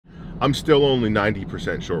I'm still only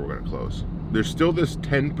 90% sure we're gonna close. There's still this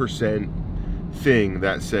 10% thing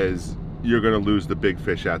that says you're gonna lose the big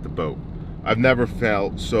fish at the boat. I've never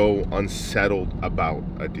felt so unsettled about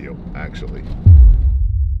a deal, actually.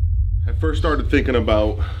 I first started thinking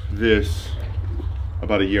about this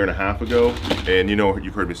about a year and a half ago, and you know,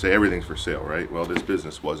 you've heard me say everything's for sale, right? Well, this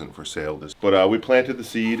business wasn't for sale. But we planted the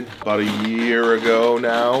seed about a year ago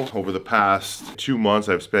now. Over the past 2 months,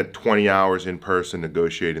 I've spent 20 hours in person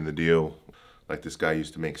negotiating the deal. Like, this guy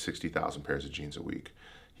used to make 60,000 pairs of jeans a week.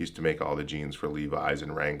 He used to make all the jeans for Levi's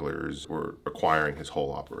and Wranglers. We're acquiring his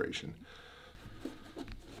whole operation.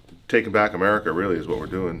 Taking back America really is what we're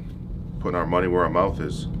doing. Putting our money where our mouth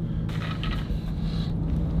is.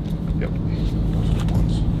 Yep.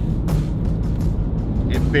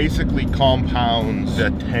 It basically compounds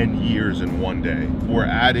at 10 years in one day. We're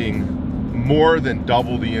adding more than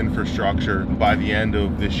double the infrastructure. By the end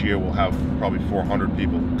of this year, we'll have probably 400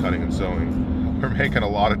 people cutting and sewing. We're making a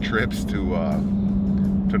lot of trips to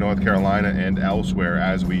North Carolina and elsewhere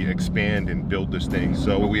as we expand and build this thing.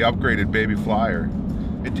 So we upgraded Baby Flyer.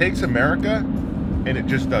 It takes America and it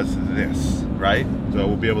just does this, right? So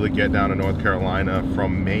we'll be able to get down to North Carolina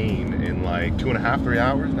from Maine in like 2.5, 3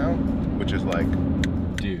 hours now, which is like,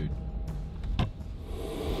 dude.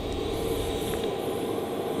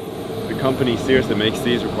 The company Cirrus that makes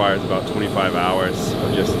these requires about 25 hours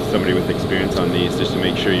of just somebody with experience on these, just to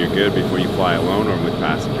make sure you're good before you fly alone or with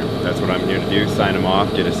passenger. That's what I'm here to do, sign him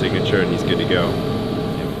off, get a signature, and he's good to go.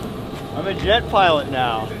 I'm a jet pilot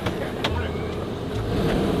now.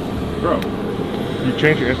 bro, you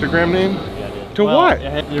changed your Instagram name? Yeah, I did. To well, what?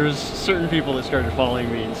 There's certain people that started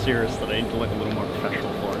following me in Cirrus that I need to look a little more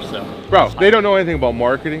professional for, so. Bro, they don't know anything about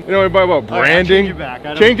marketing. They don't know anything about branding. Right, I'll change it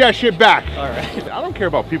back. Change that shit back. All right. I don't care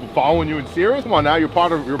about people following you in Cirrus. Come on now, you're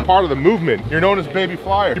part of the movement. You're known as Baby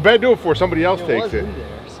Flyer. You better do it before somebody else takes it. In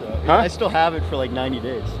there, so. Huh? I still have it for like 90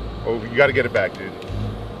 days. Oh, you got to get it back, dude.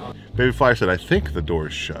 Baby Flyer said, I think the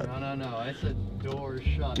door's shut. No. I said door's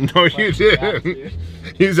shut. No, you didn't.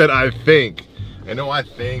 You said, I think. I know I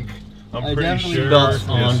think. I'm pretty sure. Belts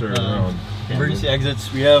on, yes, sir. emergency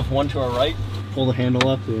exits. We have one to our right. Pull the handle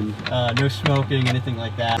up and no smoking, anything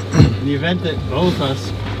like that. In the event that both of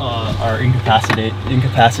us are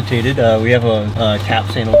incapacitated, we have a cap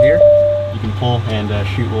handle here. You can pull and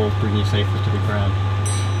chute will bring you safely to the ground.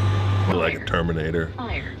 Fire. Like a Terminator.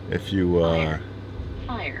 Fire. If you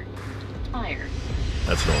Fire.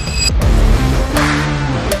 That's normal.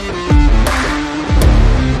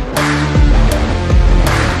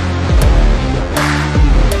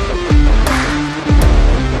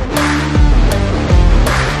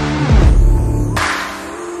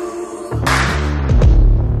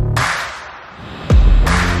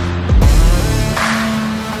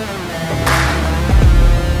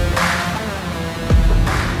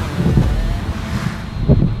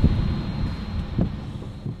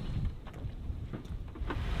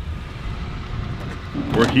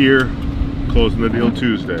 We're here, closing the deal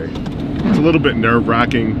Tuesday. It's a little bit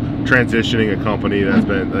nerve-wracking transitioning a company that's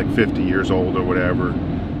been like 50 years old or whatever.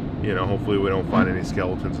 You know, hopefully we don't find any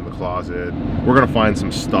skeletons in the closet. We're gonna find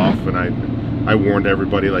some stuff, and I warned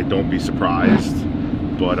everybody, like, don't be surprised.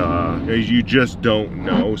 But you just don't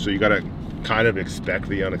know, so you gotta kind of expect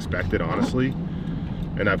the unexpected, honestly.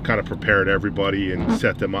 And I've kind of prepared everybody and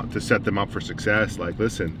set them up for success. Like,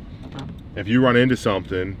 listen, if you run into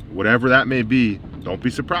something, whatever that may be, don't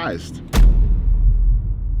be surprised.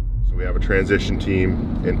 So we have a transition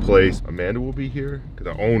team in place. Amanda will be here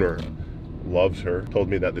because the owner loves her. Told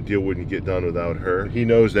me that the deal wouldn't get done without her. He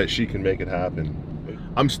knows that she can make it happen.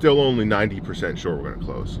 I'm still only 90% sure we're gonna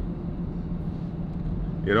close.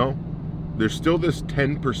 You know, there's still this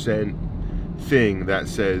 10% thing that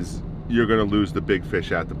says you're gonna lose the big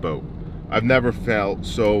fish at the boat. I've never felt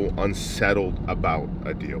so unsettled about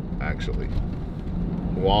a deal, actually.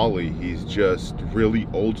 Wally, he's just really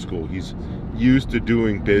old school. He's used to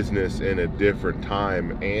doing business in a different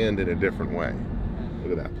time and in a different way.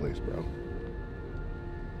 Look at that place, bro.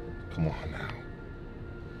 Come on now.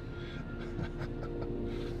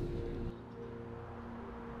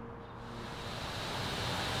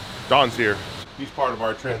 Don's here. He's part of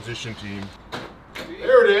our transition team.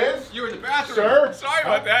 There it is. You were in the bathroom. Sir? Sorry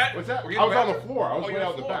about that. What's that? Were you I in was on the floor. I was Oh, way you're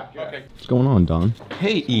out on the floor. back. Yeah. Okay. What's going on, Don?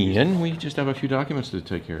 Hey, Ian. We just have a few documents to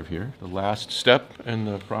take care of here. The last step in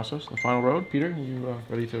the process, the final road. Peter, you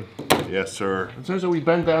ready to? Yes, sir. It says that we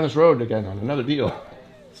bend down this road again on another deal.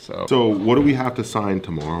 So what do we have to sign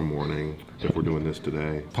tomorrow morning if we're doing this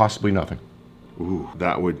today? Possibly nothing. Ooh,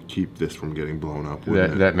 that would keep this from getting blown up,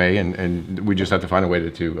 wouldn't it? That may, and we just have to find a way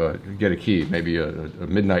to get a key, maybe a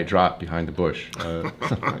midnight drop behind the bush,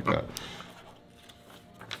 something like that.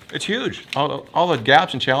 It's huge. All the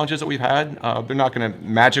gaps and challenges that we've had, they're not going to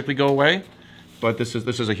magically go away, but this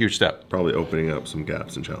is a huge step. Probably opening up some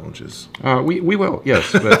gaps and challenges. We will,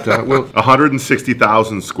 yes, but we'll.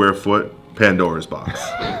 160,000 square foot Pandora's box.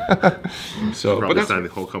 So, Probably but sign the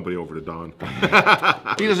whole company over to Don.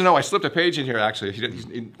 he doesn't know. I slipped a page in here actually.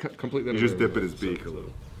 He completely. You just dip in his beak a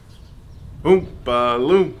little. Oompa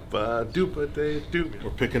loompa doopa day doop. We're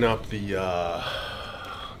picking up the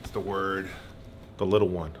what's the word? The little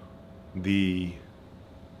one. The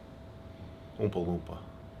Oompa Loompa.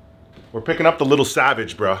 We're picking up the little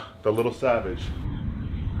savage, bruh. The little savage.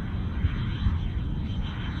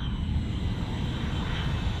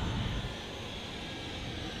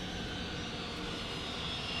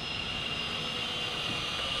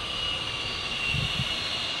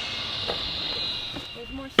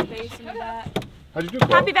 There's more space in the back. How'd you do,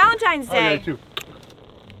 Chloe? Happy Valentine's Oh, yeah, Day. too.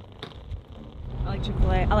 I like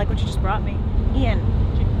Chick-fil-A. I like what you just brought me. Ian.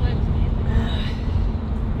 Chick-fil-A was amazing.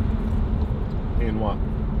 And what?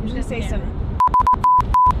 I was gonna say something.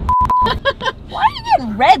 Why are you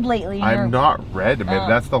getting red lately? I'm not red, man.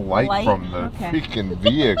 That's the light, light? from the Okay. freaking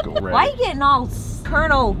vehicle. Red. Why are you getting all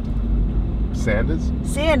Colonel Sanders?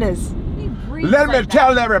 Sanders? He breathes Let me like that.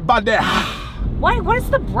 tell everybody. Why? What is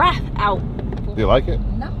the breath out? Do you like it?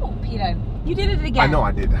 No, Peter. You did it again. I know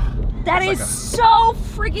I did. That It's is like so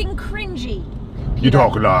freaking cringy. You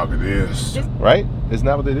talk like this. Right? Isn't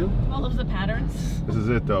that what they do? All of the patterns. This is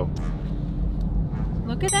it, though.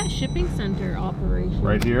 Look at that shipping center operation.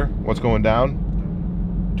 Right here, what's going down?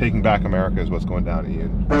 Taking Back America is what's going down,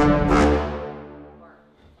 Ian.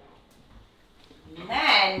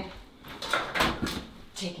 Men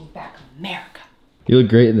taking back America. You look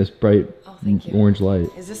great in this bright thank you. orange light.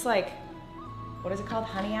 Is this like, what is it called?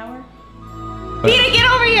 Honey hour? Peter, get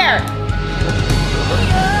over here!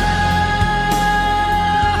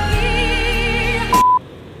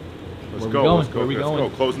 Let's Where go, we going? let's go, Where we let's going?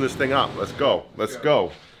 go. Closing this thing up. Let's go, let's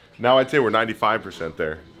go. Now I'd say we're 95%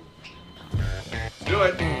 there. Do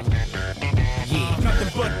it. Yeah, nothing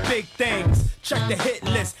but big things. Check the hit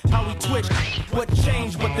list, how we twitch. What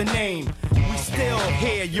changed with the name? We still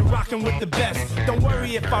here, you're rocking with the best. Don't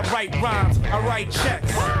worry if I write rhymes, I write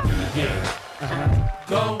checks. Yeah,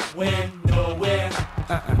 going nowhere.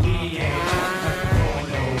 We ain't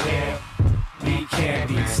going nowhere. We can't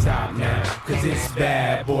be stopped now, cause it's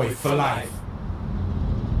bad boy for life.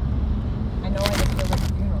 I know I just feel like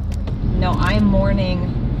a funeral. No, I'm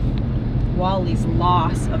mourning Wally's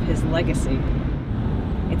loss of his legacy.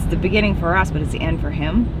 It's the beginning for us, but it's the end for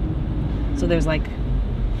him. So there's like... I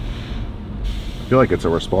feel like it's a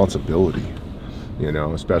responsibility, you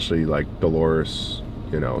know, especially like Dolores,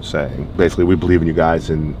 you know, saying, basically, we believe in you guys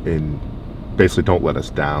and basically don't let us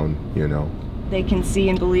down, you know. They can see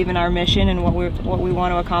and believe in our mission and what we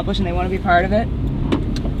want to accomplish, and they want to be part of it.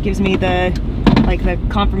 Gives me the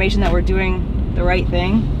confirmation that we're doing the right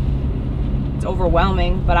thing. It's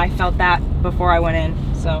overwhelming, but I felt that before I went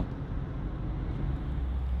in, so.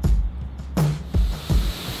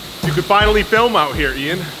 You could finally film out here,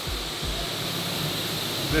 Ian.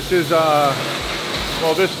 This is,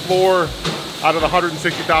 well, this floor, out of the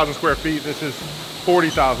 160,000 square feet, this is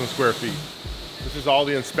 40,000 square feet. This is all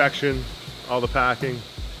the inspection, all the packing.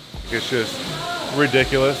 It's just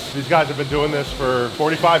ridiculous. These guys have been doing this for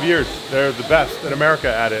 45 years. They're the best in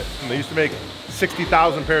America at it. And they used to make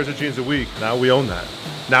 60,000 pairs of jeans a week. Now we own that.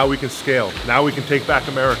 Now we can scale. Now we can take back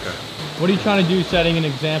America. What are you trying to do setting an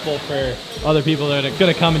example for other people that are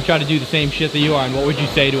gonna come and try to do the same shit that you are, and what would you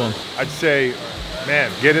say to them? I'd say,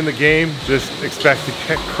 man, get in the game, just expect to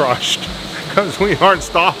get crushed. Because we aren't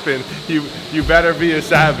stopping. You better be a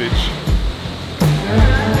savage.